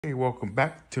Hey, welcome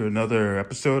back to another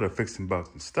episode of Fixing Bugs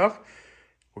and Stuff.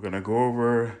 We're going to go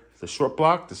over the short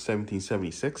block, the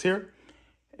 1776 here,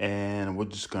 and we're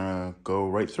just going to go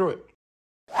right through it.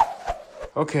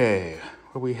 Okay,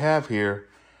 what we have here,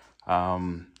 what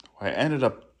I ended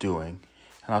up doing,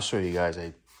 and I'll show you guys,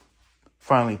 I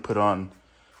finally put on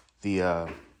the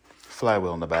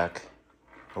flywheel in the back.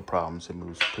 No problems, it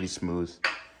moves pretty smooth.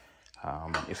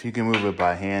 If you can move it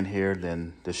by hand here,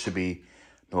 then there should be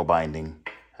no binding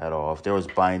at all. If there was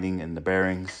binding in the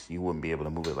bearings, you wouldn't be able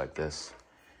to move it like this.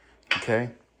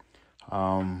 Okay.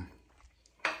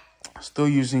 Still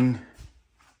using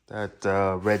that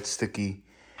red sticky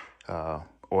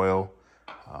oil.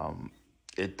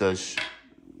 It does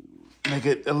make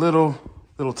it a little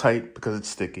tight because it's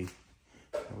sticky.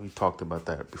 We talked about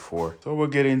that before. So we'll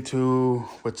get into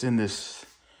what's in this.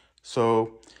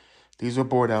 So these are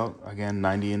bored out. Again,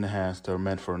 90.5. They're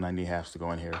meant for 90.5 to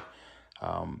go in here.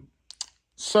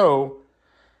 So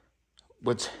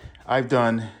what I've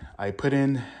done, I put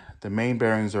in the main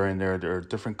bearings are in there. They're a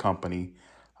different company.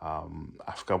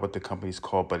 I forgot what the company's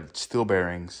called, but it's steel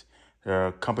bearings.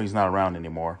 The company's not around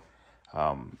anymore.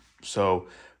 So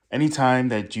anytime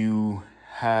that you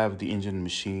have the engine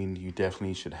machine, you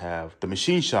definitely should have the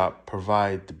machine shop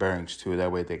provide the bearings too.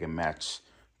 That way they can match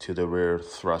to the rear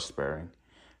thrust bearing.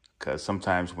 Because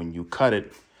sometimes when you cut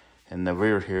it in the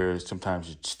rear here,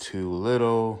 sometimes it's too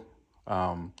little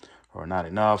or not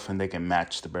enough, and they can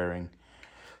match the bearing.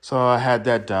 So I had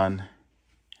that done,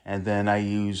 and then I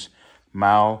use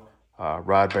Mao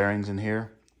rod bearings in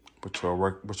here, which will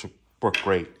work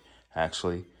great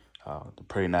actually. They're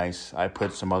pretty nice. I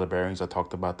put some other bearings. I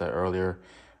talked about that earlier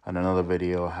in another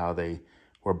video, how they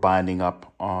were binding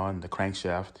up on the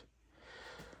crankshaft.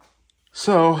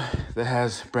 So that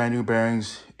has brand new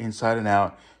bearings inside and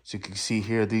out. So you can see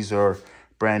here, these are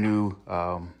brand new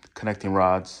connecting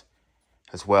rods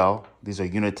as well. These are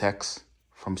Unitex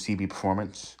from CB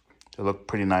Performance. They look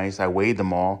pretty nice. I weighed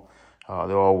them all.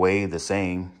 They're all weighed the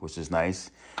same, which is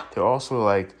nice. They're also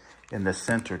like in the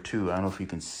center too. I don't know if you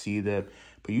can see that,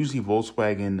 but usually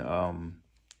Volkswagen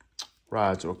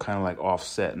rods are kind of like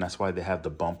offset, and that's why they have the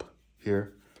bump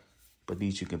here. But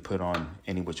these you can put on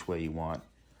any which way you want.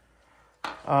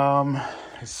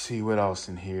 Let's see what else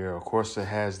in here. Of course, it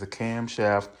has the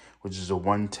camshaft, which is a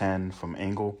 110 from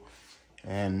Engel.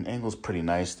 And Engel's pretty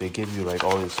nice. They give you like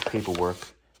all this paperwork,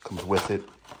 comes with it.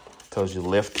 Tells you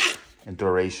lift and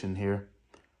duration here,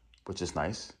 which is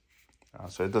nice.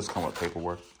 So it does come with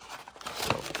paperwork.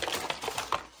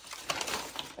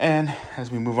 And as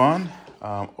we move on,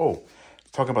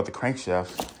 talking about the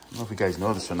crankshaft. I don't know if you guys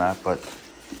know this or not, but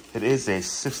it is a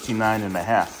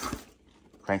 69.5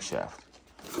 crankshaft.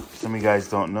 Some of you guys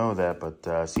don't know that, but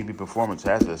CB Performance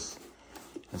has this.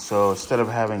 And so instead of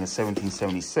having a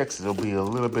 1776, it'll be a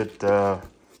little bit like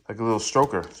a little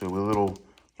stroker. So it'll be a little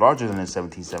larger than a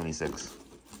 1776.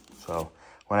 So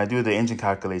when I do the engine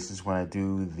calculations, when I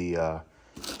do the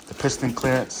piston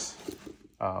clearance,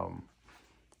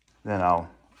 then I'll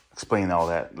explain all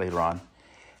that later on.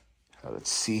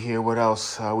 Let's see here, what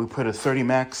else? We put a 30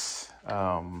 max.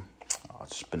 I'll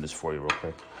spin this for you real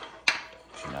quick.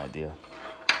 Give you an idea.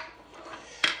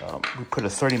 We put a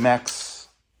 30 max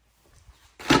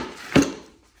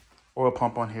oil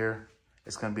pump on here.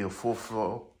 It's going to be a full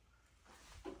flow.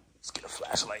 Let's get a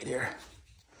flashlight here.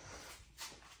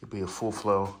 It'll be a full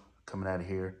flow coming out of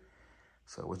here.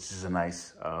 So, which is a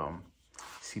nice,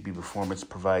 CB Performance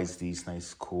provides these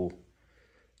nice, cool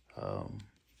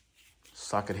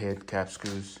socket head cap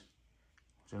screws,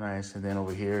 which are nice. And then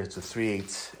over here, it's a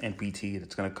 3/8 NPT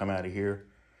that's going to come out of here.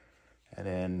 And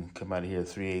then come out of here,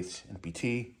 3/8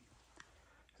 NPT.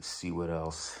 Let's see what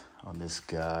else on this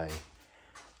guy.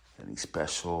 Anything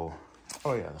special?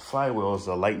 Oh yeah, the flywheel is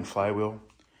a Lighten flywheel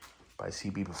by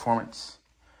CB Performance.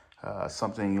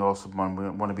 Something you also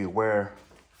want to be aware.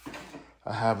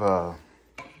 I have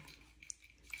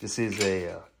this is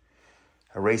a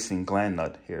racing gland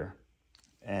nut here.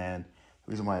 And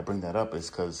the reason why I bring that up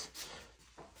is because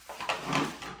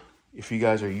if you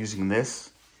guys are using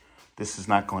this is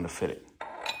not going to fit it.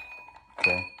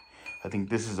 Okay, I think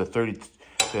this is a 30.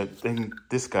 I think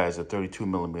this guy is a 32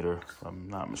 millimeter, if I'm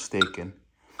not mistaken.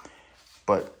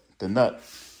 But the nut,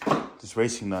 this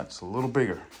racing nut's a little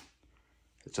bigger.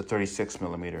 It's a 36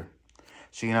 millimeter.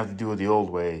 So you're gonna have to do it the old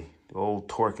way, the old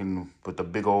torquing with the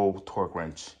big old torque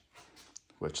wrench,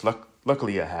 which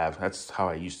luckily I have. That's how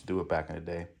I used to do it back in the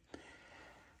day.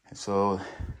 And so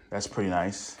that's pretty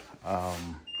nice.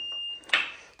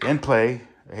 The end play,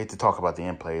 I hate to talk about the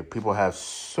end play. People have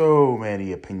so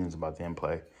many opinions about the end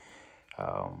play.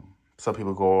 Some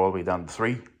people go all the way down to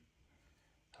 3.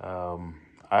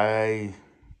 I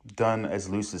done as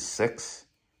loose as 6.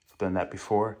 I've done that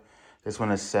before. This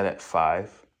one is set at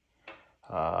 5.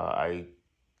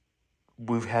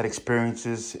 We've had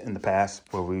experiences in the past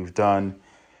where we've done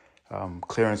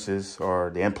clearances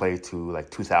or the end play to like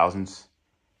 2000s,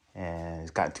 and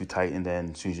it's gotten too tight, and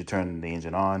then as soon as you turn the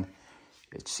engine on,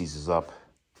 it seizes up.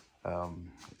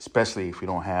 Especially if you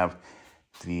don't have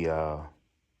the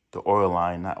oil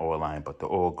line, not oil line, but the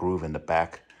oil groove in the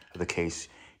back of the case.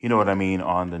 You know what I mean?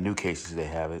 On the new cases, they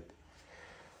have it.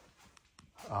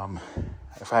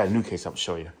 If I had a new case, I would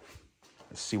show you.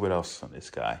 Let's see what else on this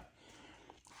guy.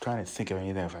 I'm trying to think of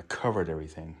anything, if I covered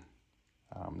everything.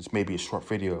 This may be a short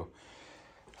video.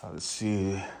 Let's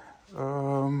see.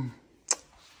 There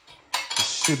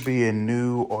should be a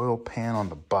new oil pan on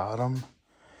the bottom.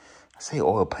 I say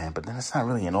oil pan, but then it's not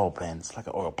really an oil pan. It's like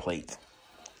an oil plate,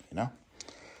 you know?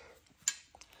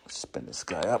 Let's spin this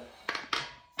guy up.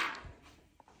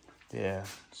 Yeah,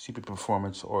 CP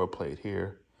Performance oil plate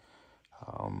here.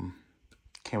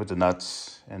 Came with the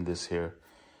nuts and this here.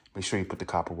 Make sure you put the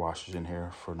copper washers in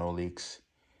here for no leaks.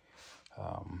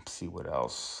 See what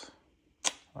else.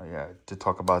 Oh yeah, I did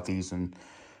talk about these in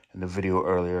the video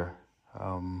earlier.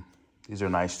 These are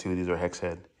nice too. These are hex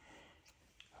head.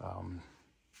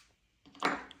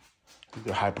 These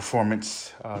are high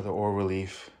performance. The oil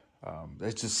relief.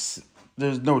 There's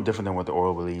no different than what the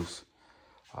oil reliefs.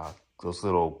 Those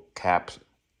little caps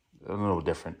are a little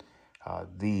different.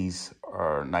 These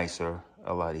are nicer,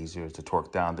 a lot easier to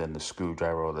torque down than the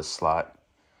screwdriver or the slot.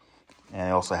 And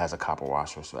it also has a copper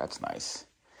washer, so that's nice.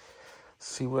 Let's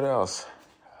see what else.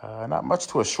 Not much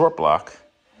to a short block.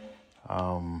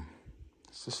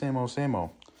 It's the same old, same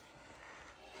old.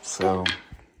 So,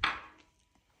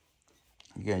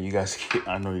 again, you guys,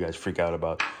 I know you guys freak out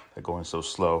about that going so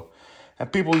slow.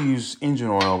 And people use engine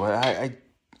oil, but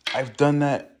I've done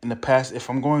that in the past. If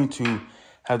I'm going to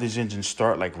have this engine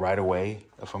start like right away,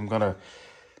 if I'm going to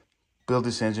build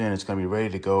this engine and it's going to be ready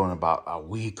to go in about a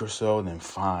week or so, then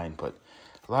fine. But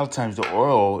a lot of times the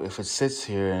oil, if it sits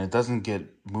here and it doesn't get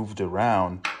moved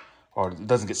around or it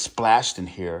doesn't get splashed in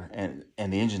here and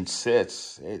the engine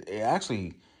sits, it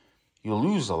actually, you'll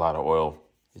lose a lot of oil.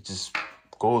 It just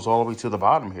goes all the way to the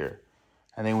bottom here.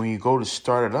 And then when you go to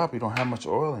start it up, you don't have much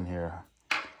oil in here.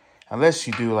 Unless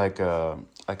you do like a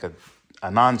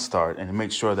non-start and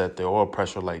make sure that the oil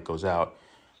pressure light goes out.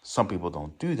 Some people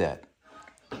don't do that.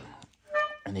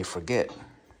 And they forget.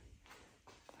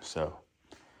 So,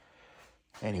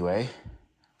 anyway,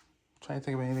 I'm trying to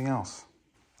think of anything else.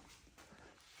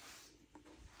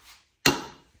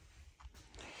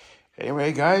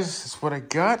 Anyway, guys, that's what I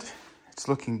got. It's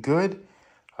looking good.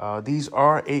 These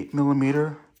are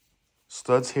 8mm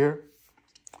studs here.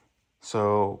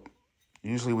 So,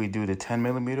 usually we do the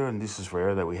 10mm, and this is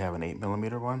rare that we have an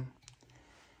 8mm one,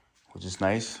 which is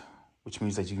nice, which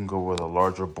means that you can go with a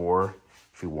larger bore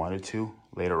if you wanted to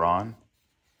later on.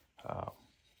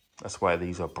 That's why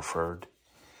these are preferred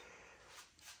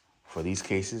for these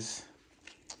cases.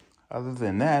 Other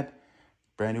than that,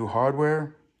 brand new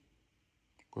hardware.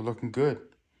 We're looking good,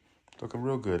 looking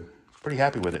real good. Pretty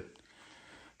happy with it.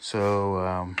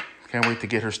 So can't wait to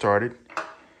get her started.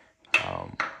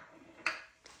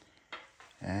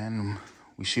 And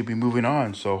we should be moving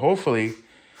on. So hopefully,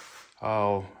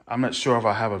 I'm not sure if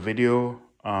I'll have a video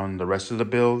on the rest of the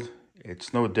build.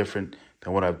 It's no different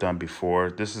than what I've done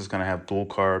before. This is going to have dual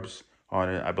carbs on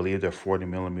it. I believe they're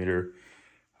 40mm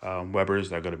Webers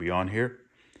that are going to be on here.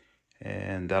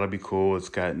 And that'll be cool. It's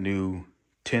got new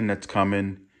tin that's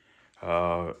coming,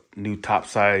 new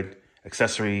topside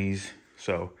accessories.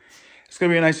 So it's going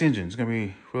to be a nice engine. It's going to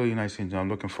be really a nice engine. I'm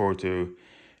looking forward to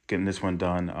getting this one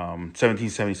done.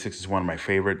 1776 is one of my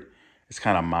favorite. It's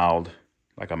kind of mild,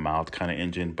 like a mild kind of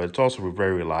engine, but it's also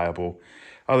very reliable.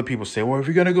 Other people say, well, if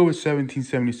you're going to go with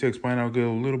 1776, why not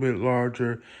go a little bit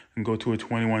larger and go to a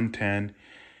 2110?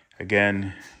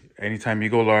 Again, anytime you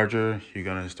go larger, you're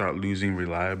going to start losing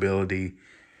reliability.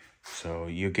 So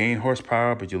you gain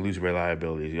horsepower, but you lose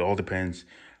reliability. It all depends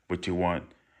what you want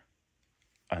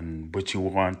and what you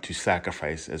want to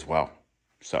sacrifice as well.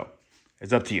 So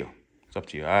it's up to you. It's up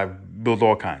to you. I build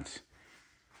all kinds.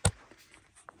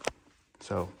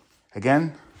 So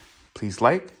again, please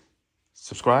like,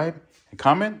 subscribe, and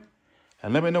comment,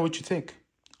 and let me know what you think.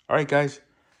 All right, guys,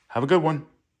 have a good one.